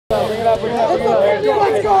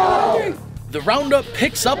Let's go! The roundup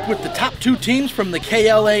picks up with the top two teams from the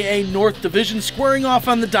KLAA North Division squaring off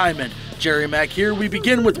on the diamond. Jerry Mack here. We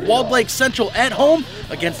begin with Walled Lake Central at home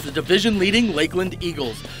against the division-leading Lakeland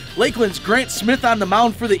Eagles. Lakeland's Grant Smith on the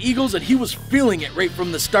mound for the Eagles, and he was feeling it right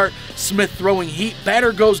from the start. Smith throwing heat,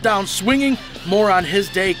 batter goes down swinging. More on his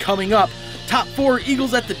day coming up. Top four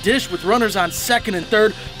Eagles at the dish with runners on second and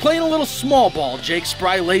third, playing a little small ball. Jake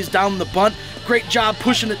Spry lays down the bunt. Great job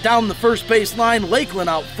pushing it down the first base line. Lakeland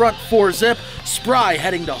out front 4-zip. Spry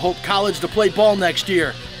heading to Hope College to play ball next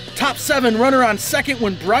year. Top seven runner on second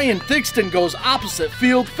when Brian Thigston goes opposite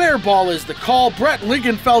field. Fair ball is the call. Brett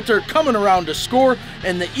Lingenfelter coming around to score,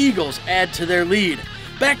 and the Eagles add to their lead.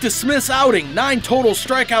 Back to Smith's outing, 9 total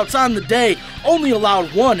strikeouts on the day, only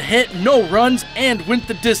allowed 1 hit, no runs, and went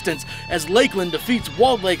the distance as Lakeland defeats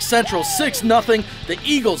Walled Lake Central 6-0. The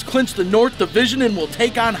Eagles clinch the North Division and will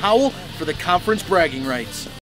take on Howell for the conference bragging rights.